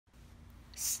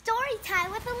Storytime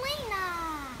with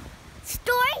Elena!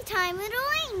 Storytime with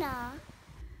Elena!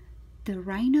 The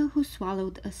Rhino Who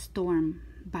Swallowed a Storm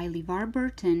by LeVar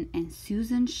Burton and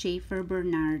Susan Schaefer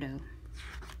Bernardo.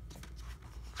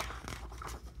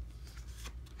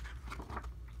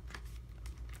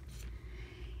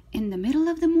 In the middle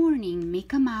of the morning,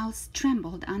 Mika Mouse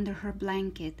trembled under her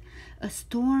blanket. A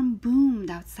storm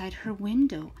boomed outside her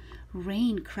window.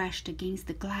 Rain crashed against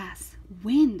the glass.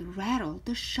 Wind rattled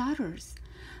the shutters.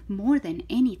 More than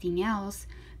anything else,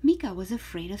 Mika was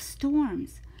afraid of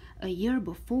storms. A year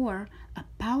before, a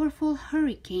powerful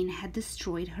hurricane had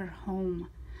destroyed her home.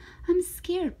 "I'm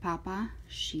scared, Papa,"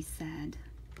 she said.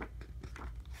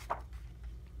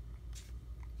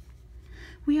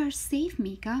 "We are safe,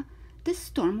 Mika. This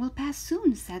storm will pass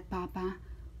soon," said Papa.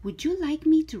 "Would you like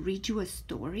me to read you a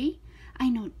story? I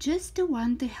know just the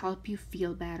one to help you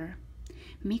feel better."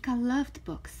 Mika loved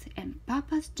books, and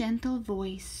Papa's gentle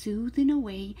voice soothed in a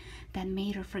way that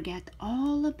made her forget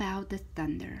all about the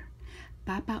thunder.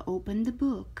 Papa opened the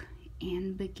book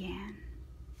and began.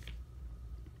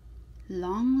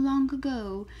 Long, long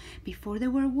ago, before there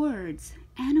were words,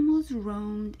 animals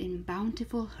roamed in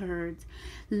bountiful herds.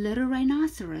 Little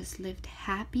rhinoceros lived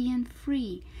happy and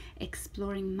free,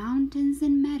 exploring mountains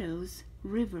and meadows,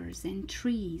 rivers and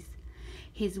trees.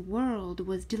 His world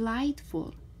was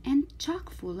delightful and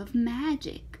chock full of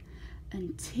magic,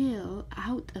 until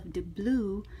out of the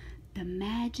blue, the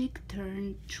magic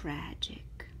turned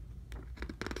tragic.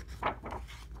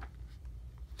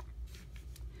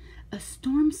 A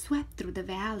storm swept through the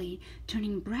valley,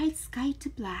 turning bright sky to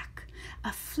black.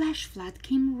 A flash flood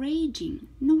came raging,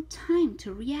 no time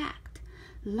to react.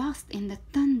 Lost in the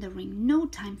thundering, no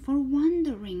time for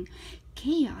wondering.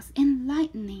 Chaos and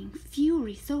lightning,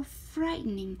 fury so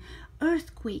frightening.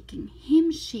 Earth quaking,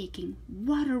 him shaking,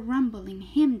 water rumbling,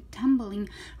 him tumbling.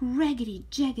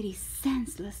 Raggedy-jaggedy,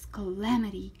 senseless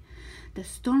calamity. The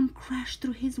storm crashed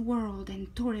through his world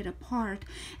and tore it apart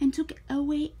and took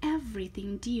away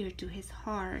everything dear to his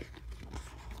heart.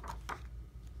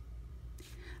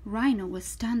 Rhino was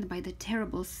stunned by the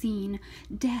terrible scene,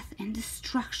 death and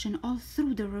destruction all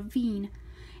through the ravine.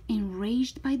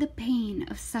 Enraged by the pain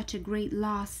of such a great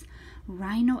loss,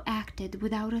 Rhino acted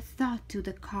without a thought to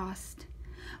the cost.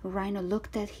 Rhino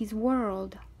looked at his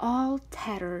world, all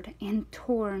tattered and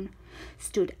torn,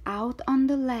 stood out on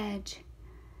the ledge,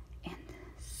 and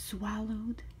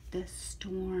swallowed the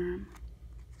storm.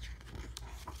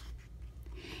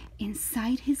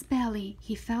 Inside his belly,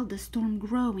 he felt the storm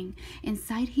growing.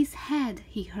 Inside his head,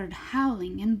 he heard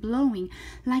howling and blowing.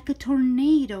 Like a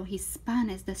tornado, he spun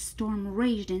as the storm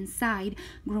raged inside,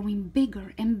 growing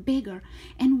bigger and bigger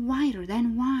and wider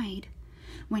than wide.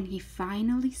 When he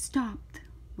finally stopped,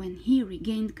 when he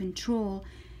regained control,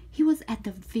 he was at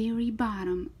the very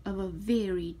bottom of a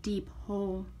very deep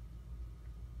hole.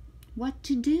 What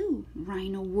to do?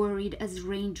 Rhino worried as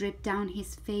rain dripped down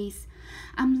his face.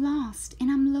 "I'm lost and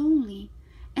I'm lonely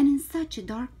and in such a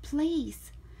dark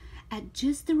place." At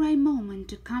just the right moment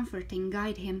to comfort and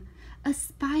guide him, a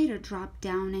spider dropped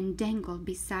down and dangled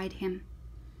beside him.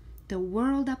 "The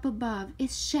world up above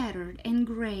is shattered and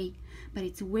gray, but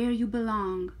it's where you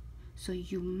belong. So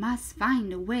you must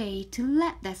find a way to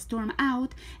let that storm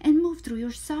out and move through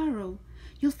your sorrow.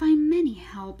 You'll find many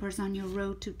helpers on your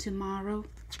road to tomorrow."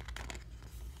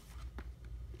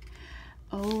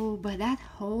 Oh, but that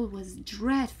hole was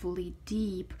dreadfully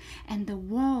deep, and the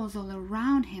walls all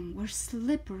around him were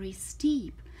slippery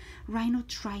steep. Rhino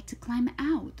tried to climb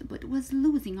out, but was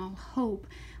losing all hope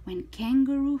when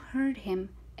Kangaroo heard him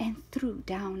and threw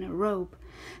down a rope.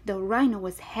 Though Rhino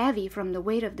was heavy from the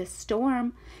weight of the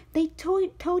storm, they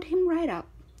towed him right up,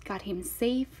 got him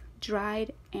safe,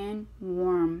 dried, and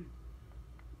warm.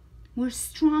 We're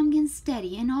strong and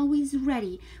steady and always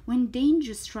ready. When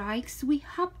danger strikes, we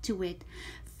hop to it.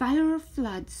 Fire or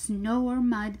flood, snow or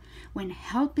mud, when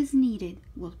help is needed,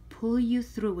 we'll pull you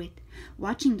through it.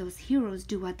 Watching those heroes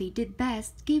do what they did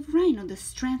best gave Rhino the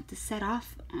strength to set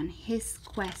off on his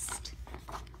quest.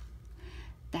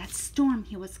 That storm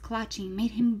he was clutching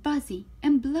made him buzzy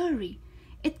and blurry.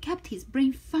 It kept his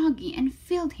brain foggy and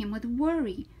filled him with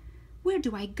worry. Where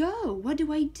do I go? What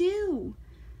do I do?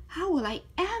 How will I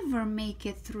ever make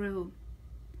it through?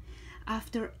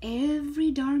 After every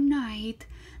dark night,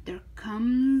 there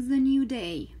comes a new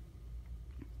day.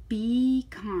 Be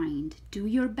kind, do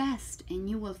your best, and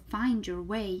you will find your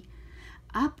way.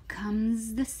 Up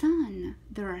comes the sun.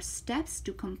 There are steps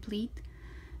to complete.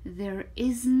 There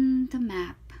isn't a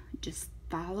map, just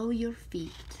follow your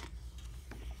feet.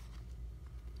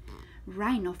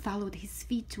 Rhino followed his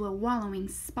feet to a wallowing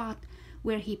spot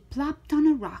where he plopped on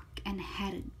a rock and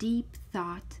had a deep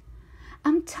thought.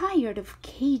 I'm tired of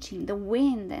caging the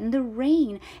wind and the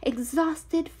rain,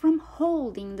 exhausted from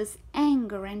holding this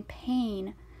anger and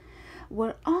pain.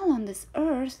 We're all on this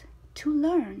earth to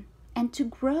learn and to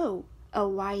grow, a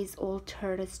wise old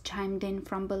tortoise chimed in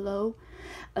from below.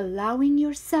 Allowing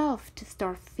yourself to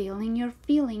start feeling your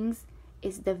feelings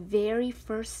is the very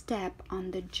first step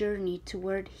on the journey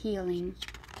toward healing.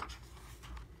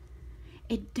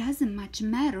 It doesn't much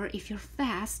matter if you're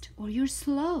fast or you're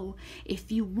slow.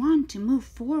 If you want to move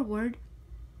forward,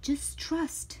 just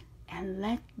trust and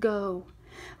let go.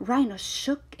 Rhino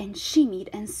shook and shimmied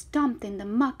and stomped in the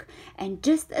muck, and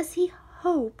just as he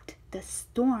hoped, the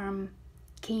storm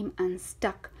came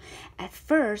unstuck. At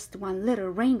first, one little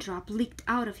raindrop leaked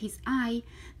out of his eye,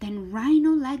 then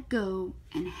Rhino let go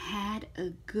and had a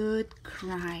good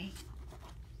cry.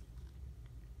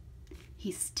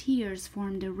 His tears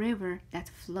formed a river that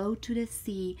flowed to the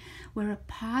sea, where a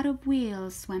pod of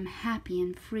whales swam happy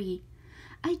and free.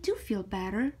 I do feel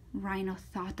better, Rhino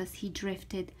thought as he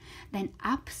drifted. Then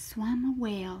up swam a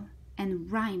whale,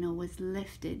 and Rhino was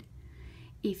lifted.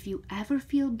 If you ever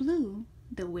feel blue,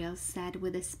 the whale said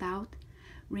with a spout,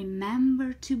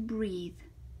 remember to breathe.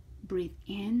 Breathe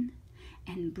in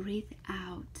and breathe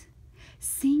out.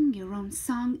 Sing your own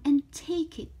song and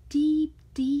take it deep,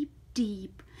 deep,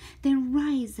 deep. Then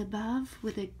rise above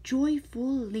with a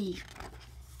joyful leap.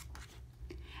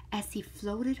 As he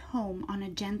floated home on a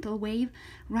gentle wave,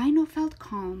 Rhino felt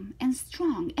calm and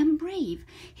strong and brave.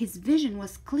 His vision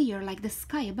was clear like the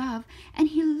sky above, and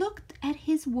he looked at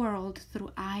his world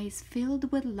through eyes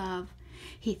filled with love.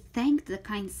 He thanked the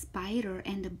kind spider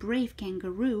and the brave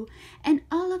kangaroo and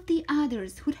all of the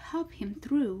others who'd help him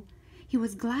through. He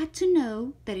was glad to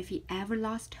know that if he ever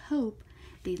lost hope,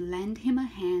 they'd lend him a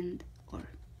hand or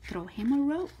throw him a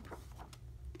rope.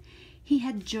 He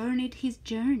had journeyed his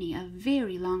journey a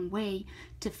very long way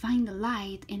to find the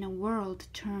light in a world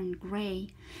turned gray.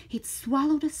 He'd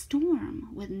swallowed a storm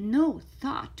with no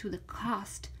thought to the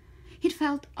cost. He'd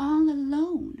felt all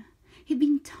alone. He'd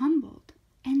been tumbled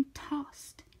and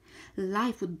tossed.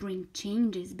 Life would bring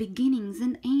changes, beginnings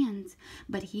and ends,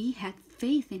 but he had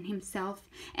faith in himself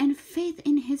and faith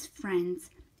in his friends.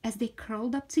 As they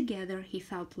curled up together, he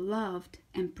felt loved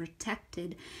and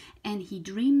protected, and he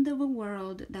dreamed of a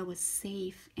world that was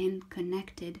safe and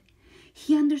connected.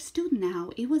 He understood now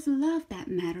it was love that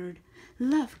mattered.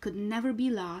 Love could never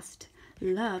be lost.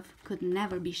 Love could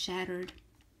never be shattered.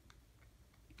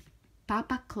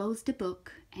 Papa closed the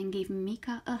book and gave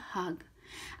Mika a hug.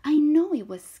 I know it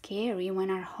was scary when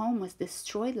our home was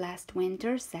destroyed last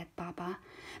winter, said Papa.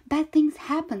 Bad things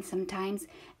happen sometimes,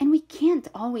 and we can't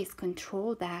always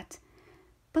control that.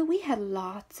 But we had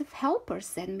lots of helpers,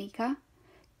 said Mika.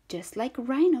 Just like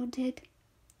Rhino did.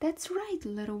 That's right,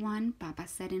 little one, Papa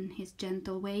said in his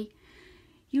gentle way.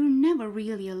 You're never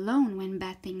really alone when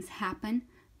bad things happen.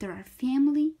 There are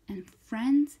family and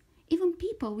friends, even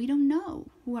people we don't know,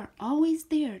 who are always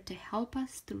there to help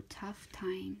us through tough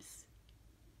times.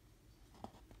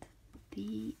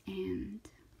 The end.